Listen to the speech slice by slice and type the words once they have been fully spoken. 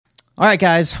All right,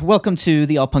 guys, welcome to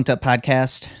the All Punked Up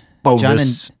podcast.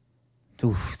 Bonus.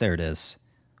 There it is.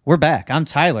 We're back. I'm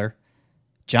Tyler.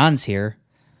 John's here.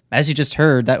 As you just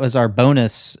heard, that was our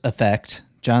bonus effect,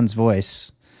 John's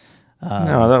voice.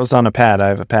 No, that was on a pad. I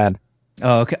have a pad.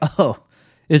 Oh, okay. Oh,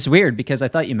 it's weird because I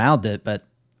thought you mouthed it, but...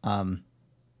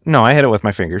 No, I hit it with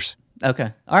my fingers.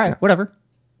 Okay. All right. Whatever.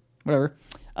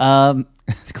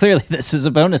 Clearly, this is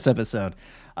a bonus episode.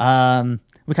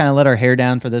 We kind of let our hair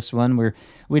down for this one.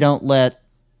 We don't let,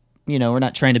 we're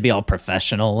not trying to be all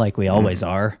professional like we always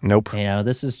are. Nope.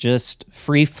 This is just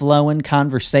free-flowing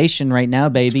conversation right now,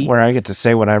 baby. It's where I get to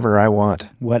say whatever I want.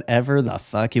 Whatever the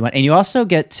fuck you want. And you also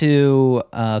get to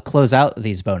close out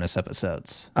these bonus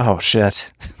episodes. Oh, shit.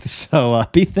 So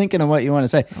be thinking of what you want to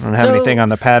say. I don't have anything on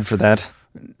the pad for that.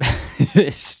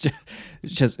 It's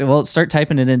just start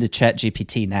typing it into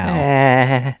ChatGPT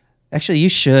now. Actually, you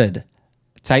should.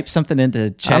 Type something into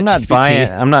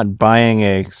ChatGPT. I'm not buying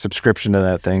a subscription to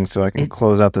that thing so I can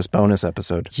close out this bonus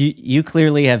episode. You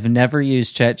clearly have never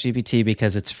used ChatGPT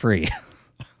because it's free.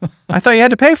 I thought you had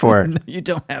to pay for it. You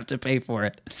don't have to pay for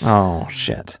it. Oh,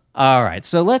 shit. All right,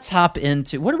 so let's hop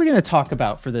into... What are we going to talk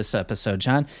about for this episode,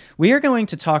 John? We are going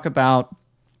to talk about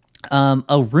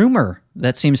a rumor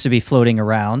that seems to be floating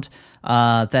around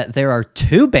that there are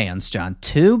two bands, John,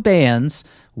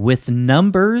 with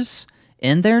numbers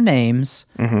in their names,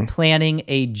 planning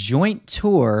a joint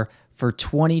tour for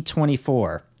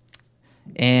 2024.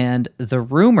 And the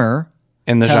rumor...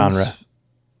 In the genre.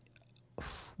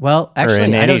 Well, actually... Or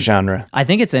in any genre. I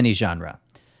think it's any genre.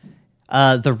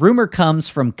 The rumor comes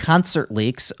from Concert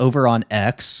Leaks over on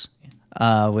X,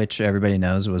 which everybody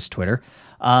knows was Twitter.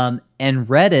 And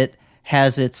Reddit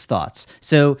has its thoughts.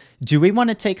 So do we want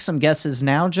to take some guesses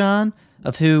now, John,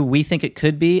 of who we think it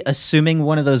could be, assuming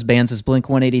one of those bands is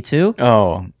blink-182?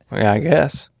 Oh, yeah, I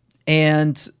guess.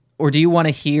 Or do you want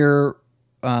to hear,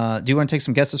 do you want to take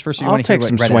some guesses first? Or do you I'll want to hear take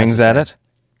some what Reddit swings at it.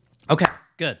 Okay,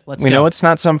 good. Let's We go. know it's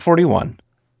not Sum 41.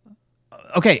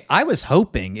 Okay, I was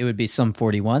hoping it would be Sum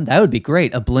 41. That would be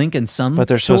great. A Blink and Sum But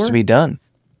they're supposed tour. to be done.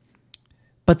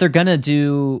 But they're going to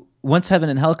do, once Heaven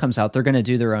and Hell comes out, they're going to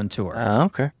do their own tour. Oh,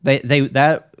 okay.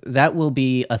 That will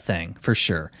be a thing for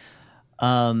sure. So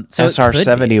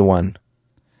SR71.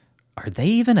 Are they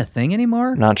even a thing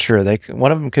anymore? Not sure.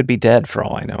 One of them could be dead for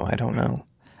all I know. I don't know.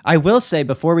 I will say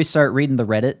before we start reading the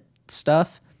Reddit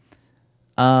stuff,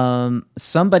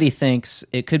 somebody thinks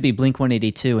it could be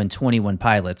Blink-182 and 21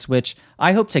 Pilots, which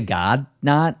I hope to God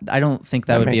not. I don't think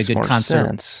that would be a makes good more concert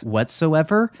sense.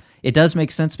 whatsoever. It does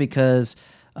make sense because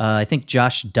I think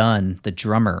Josh Dunn, the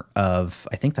drummer of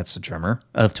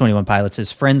 21 Pilots,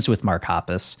 is friends with Mark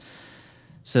Hoppus.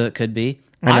 So it could be.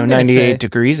 I know 98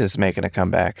 Degrees is making a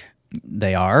comeback.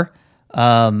 They are.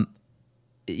 It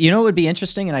would be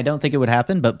interesting, and I don't think it would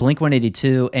happen, but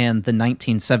Blink-182 and the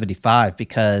 1975,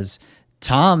 because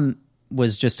Tom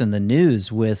was just in the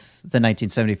news with the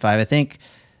 1975. I think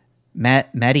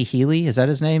Matty Healy, is that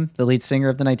his name? The lead singer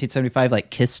of the 1975,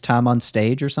 kissed Tom on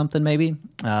stage or something maybe?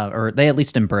 Or they at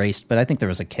least embraced, but I think there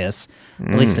was a kiss,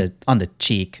 at least on the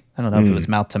cheek. I don't know if it was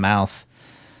mouth to mouth.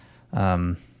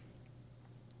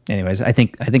 Anyways, I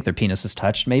think their penises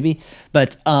touched maybe,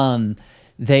 but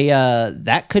they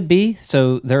that could be.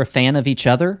 So they're a fan of each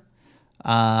other.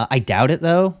 I doubt it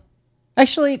though.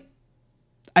 Actually,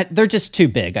 they're just too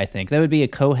big. I think that would be a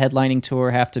co-headlining tour,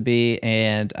 have to be,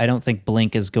 and I don't think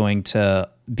Blink is going to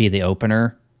be the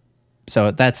opener.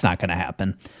 So that's not going to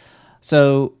happen.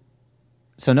 So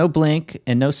no Blink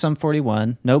and no Sum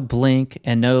 41, no Blink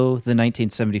and no the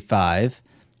 1975.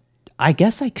 I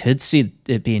guess I could see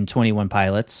it being 21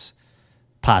 Pilots,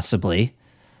 possibly.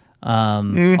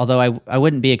 Although I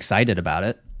wouldn't be excited about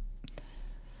it.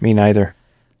 Me neither.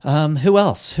 Who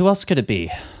else? Who else could it be?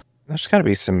 There's got to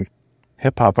be some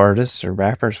hip-hop artists or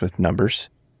rappers with numbers.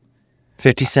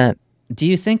 50 Cent. Do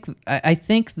you think... I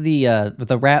think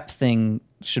the rap thing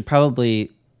should probably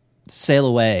sail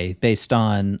away based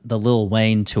on the Lil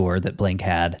Wayne tour that Blink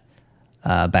had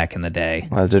back in the day.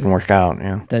 Well, it didn't work out,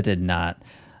 yeah. That did not.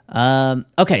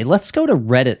 Okay, let's go to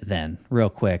Reddit then, real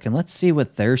quick, and let's see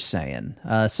what they're saying.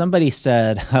 Somebody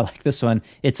said, I like this one,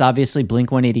 it's obviously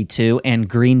Blink-182 and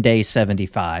Green Day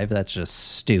 75. That's just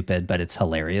stupid, but it's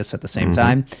hilarious at the same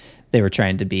time. They were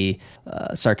trying to be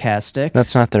sarcastic.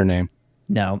 That's not their name.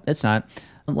 No, it's not.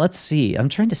 Let's see. I'm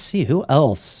trying to see who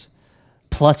else.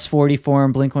 Plus 44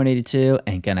 and Blink-182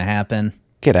 ain't gonna happen.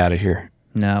 Get out of here.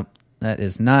 No, that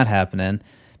is not happening.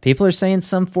 People are saying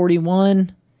Sum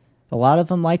 41. A lot of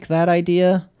them like that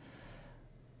idea.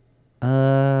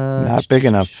 Not big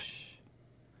enough.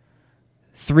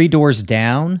 Three Doors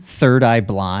Down, Third Eye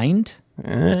Blind.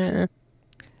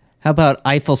 How about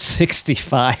Eiffel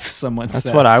 65? Someone says.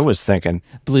 That's what I was thinking.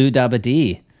 Blue Dabba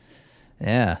Dee.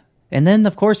 Yeah. And then,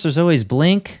 of course, there's always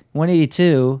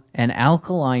Blink-182 and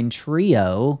Alkaline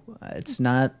Trio. It's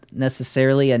not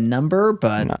necessarily a number,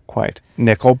 but... Not quite.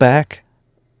 Nickelback?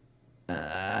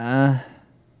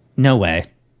 No way.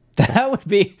 That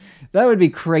would be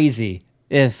crazy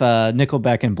if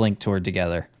Nickelback and Blink toured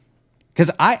together.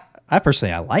 Because I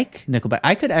personally, I like Nickelback.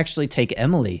 I could actually take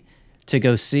Emily to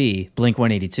go see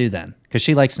Blink-182 then, because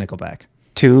she likes Nickelback.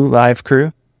 2 live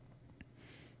crew?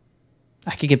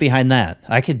 I could get behind that.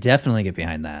 I could definitely get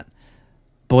behind that.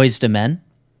 Boys to Men?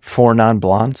 4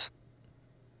 non-blondes?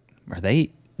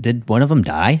 Did one of them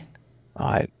die?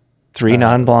 3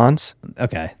 non-blondes?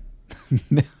 Okay.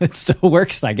 It still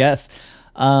works, I guess.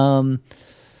 Gosh,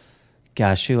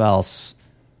 who else?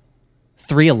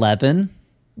 311?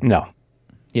 No.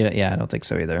 Yeah, I don't think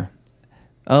so either.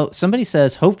 Oh, somebody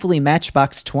says, hopefully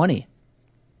Matchbox 20.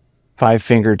 5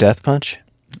 Finger Death Punch?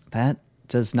 That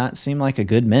does not seem like a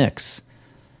good mix.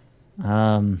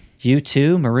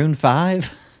 U2, Maroon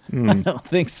 5? I don't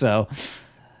think so.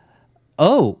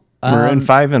 Oh. Maroon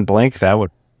 5 and Blink, that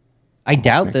would... I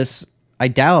doubt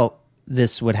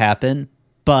this would happen,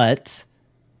 but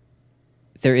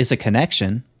there is a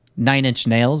connection. 9 Inch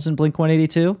Nails and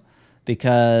Blink-182,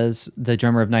 because the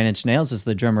drummer of 9 Inch Nails is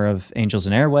the drummer of Angels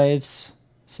and Airwaves.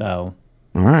 So,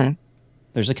 all right,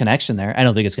 there's a connection there. I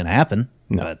don't think it's going to happen,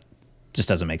 but it just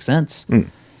doesn't make sense. Give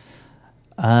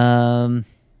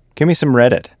me some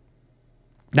Reddit.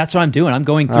 That's what I'm doing. I'm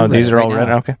going through. Oh, these Reddit are right all now.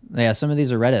 Reddit. Okay. Yeah, some of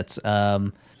these are Reddits.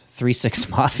 3-6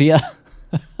 Mafia.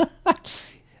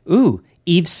 Ooh,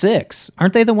 Eve 6.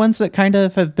 Aren't they the ones that kind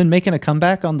of have been making a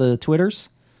comeback on the Twitters?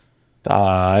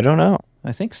 I don't know.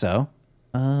 I think so.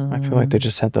 I feel like they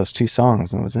just had those 2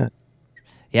 songs and that was it.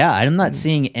 Yeah, I'm not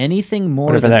seeing anything more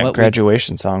Whatever than that what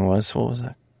graduation song was. What was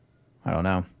that? I don't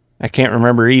know. I can't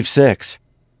remember Eve 6.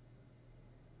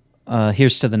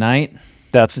 Here's to the Night.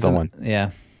 That's the one.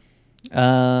 Yeah.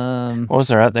 What was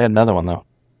there? They had another one though.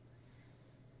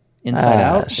 Inside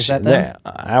Out? Is that them?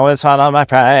 I was hot on my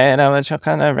pride. I was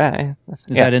choking the right. Is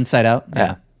that Inside Out?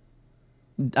 Yeah.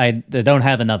 I don't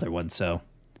have another one, so.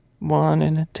 One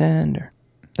in a tender.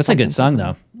 That's a good song,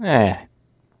 though. Yeah.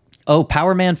 Oh,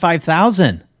 Power Man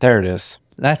 5000. There it is.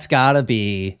 That's gotta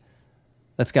be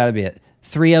it.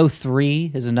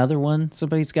 303 is another one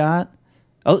somebody's got.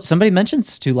 Oh, somebody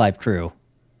mentions 2 Live Crew.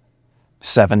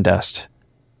 7 Dust.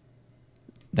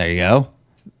 There you go.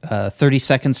 30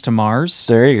 Seconds to Mars.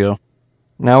 There you go.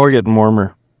 Now we're getting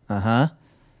warmer. Uh-huh.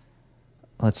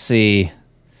 Let's see.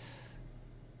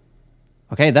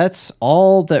 Okay, that's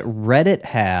all that Reddit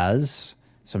has.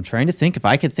 So I'm trying to think if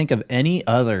I could think of any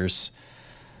others.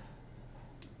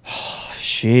 Oh,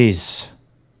 jeez.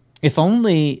 If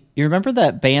only... You remember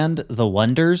that band, The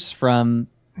Wonders, from...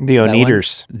 The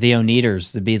Oneaters. The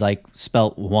Oneaters. It'd be like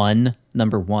spelt 1,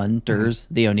 number 1, Ders.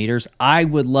 The Oneaters. I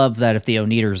would love that if the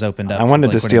Oneaters opened up. I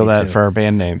wanted to steal that for our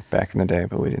band name back in the day,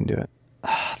 but we didn't do it.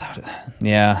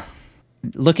 Yeah.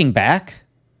 Looking back,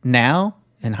 now,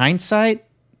 in hindsight,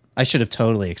 I should have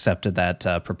totally accepted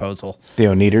that proposal. The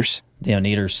Oneaters? The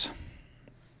Oneaters.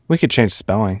 We could change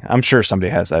spelling. I'm sure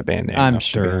somebody has that band name. I'm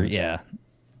sure, yeah.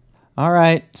 All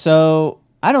right, so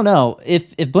I don't know.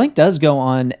 If Blink does go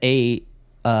on a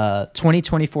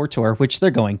 2024 tour, which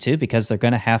they're going to because they're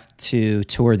going to have to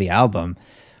tour the album,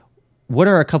 what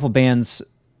are a couple bands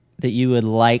that you would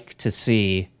like to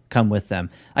see come with them?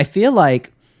 I feel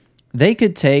like they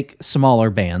could take smaller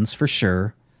bands for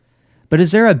sure, but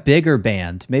is there a bigger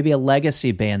band, maybe a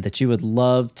legacy band that you would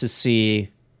love to see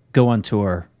go on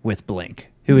tour with Blink?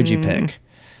 Who would you pick?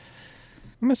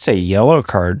 I'm going to say Yellow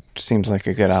Card seems like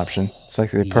a good option. It's like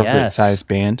the appropriate size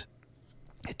band.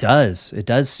 It does. It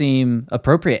does seem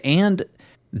appropriate. And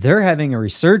they're having a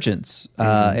resurgence,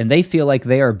 and they feel like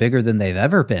they are bigger than they've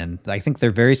ever been. I think they're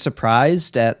very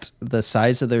surprised at the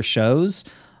size of their shows,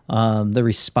 the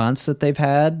response that they've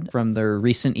had from their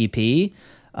recent EP.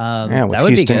 That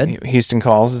would be good. Houston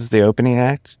Calls is the opening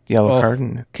act, Yellow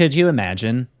Card. Could you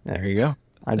imagine? There you go.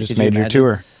 I just made your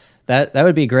tour. That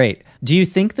would be great. Do you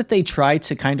think that they try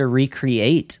to kind of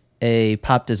recreate a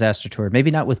Pop Disaster tour?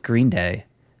 Maybe not with Green Day,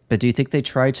 but do you think they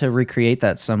try to recreate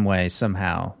that some way,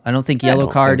 somehow? I don't think Yellow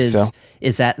Card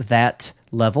is at that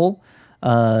level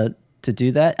to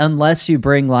do that, unless you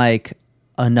bring like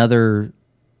another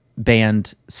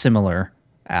band similar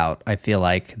out. I feel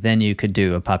like then you could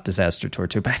do a Pop Disaster tour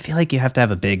too, but I feel like you have to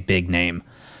have a big name.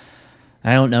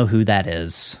 I don't know who that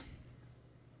is.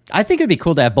 I think it'd be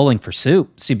cool to have Bowling for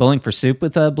Soup. See Bowling for Soup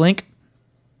with Blink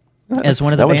as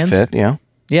one of the bands. That would fit, yeah.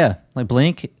 Yeah, like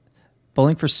Blink,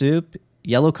 Bowling for Soup,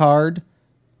 Yellow Card,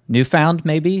 Newfound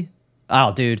maybe.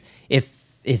 Oh, dude,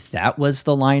 if that was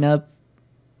the lineup,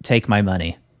 take my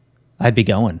money. I'd be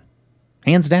going.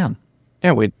 Hands down.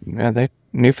 Yeah,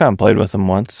 Newfound played with them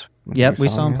once. Yep, we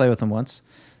saw him play with them once.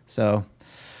 So,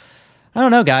 I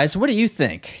don't know, guys. What do you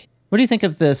think? What do you think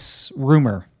of this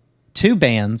rumor? 2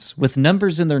 bands with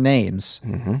numbers in their names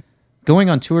going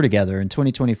on tour together in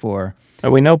 2024.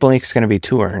 We know Blink's going to be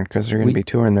touring because they're going to be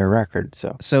touring their record.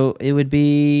 So it would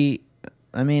be,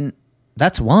 I mean,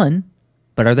 that's one.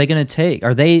 But are they going to take?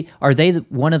 Are they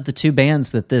one of the 2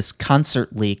 bands that this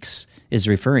concert leaks is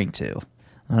referring to?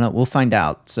 I don't know. We'll find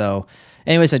out. So,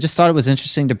 anyways, I just thought it was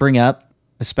interesting to bring up,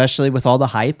 especially with all the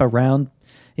hype around,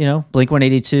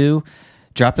 Blink-182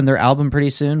 dropping their album pretty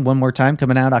soon. One More Time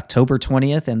coming out October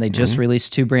 20th, and they just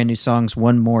released 2 brand new songs,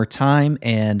 One More Time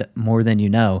and More Than You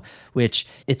Know, which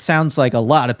it sounds like a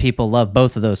lot of people love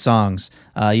both of those songs.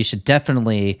 You should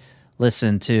definitely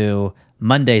listen to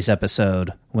Monday's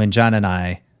episode when John and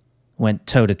I went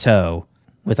toe-to-toe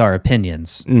with our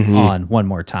opinions on One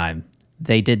More Time.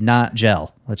 They did not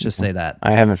gel. Let's just say that.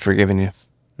 I haven't forgiven you.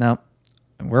 No.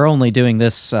 We're only doing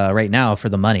this right now for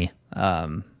the money.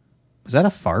 Was that a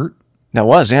fart? That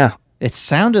was, yeah. It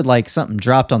sounded like something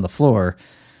dropped on the floor.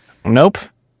 Nope.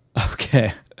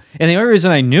 Okay. And the only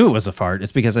reason I knew it was a fart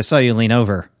is because I saw you lean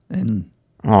over. And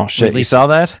oh, shit. You saw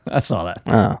that? I saw that.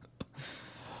 Oh.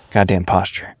 Goddamn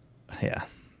posture. Yeah.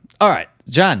 All right.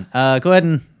 John, go ahead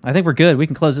and I think we're good. We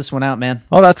can close this one out, man.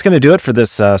 Well, that's going to do it for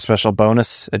this special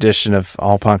bonus edition of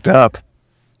All Punked Up.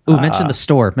 Ooh, mention the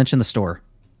store. Mention the store.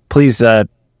 Please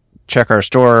check our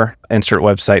store. Insert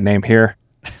website name here.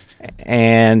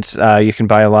 And you can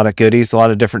buy a lot of goodies, a lot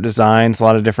of different designs, a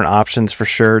lot of different options for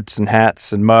shirts and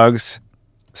hats and mugs,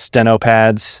 steno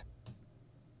pads,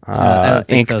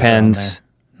 ink pens.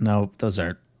 No, those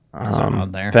aren't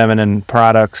on there. Feminine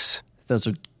products. Those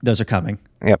are coming.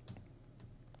 Yep.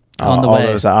 On the all way.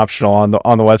 Those are optional on the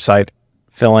website.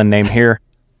 Fill in name here.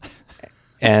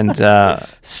 And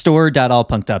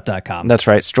store.allpunkedup.com. That's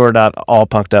right,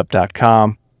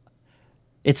 store.allpunkedup.com.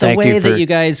 It's a way that you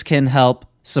guys can help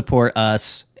support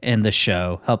us and the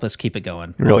show, help us keep it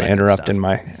going. Really interrupting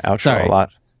my outro a lot.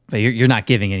 But you're not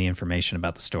giving any information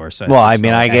about the store. So well, I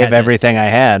mean, I gave everything I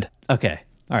had. Okay.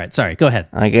 All right. Sorry. Go ahead.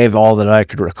 I gave all that I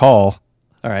could recall.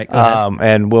 All right. Go ahead.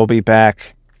 And we'll be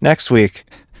back next week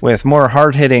with more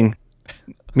hard-hitting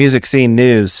music scene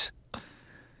news.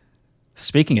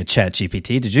 Speaking of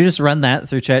ChatGPT, did you just run that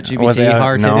through ChatGPT?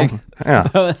 Hard-hitting? No. Yeah.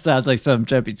 That sounds like something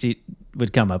ChatGPT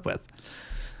would come up with.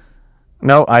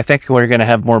 No, I think we're going to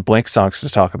have more Blink songs to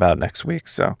talk about next week.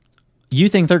 So, you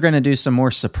think they're going to do some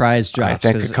more surprise drops?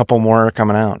 I think a couple more are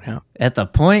coming out. Yeah. At the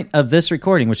point of this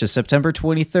recording, which is September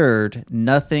 23rd,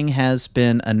 nothing has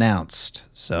been announced.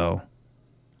 So,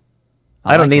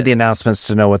 I don't need the announcements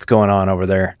to know what's going on over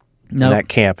there in that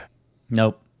camp.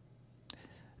 Nope.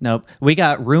 We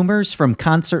got rumors from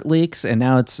concert leaks, and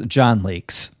now it's John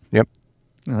leaks. Yep.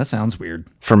 Oh, that sounds weird.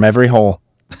 From every hole.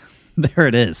 There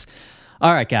it is.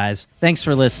 All right, guys. Thanks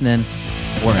for listening.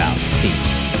 We're out.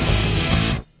 Peace.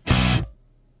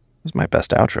 This is my best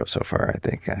outro so far, I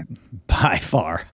think. By far.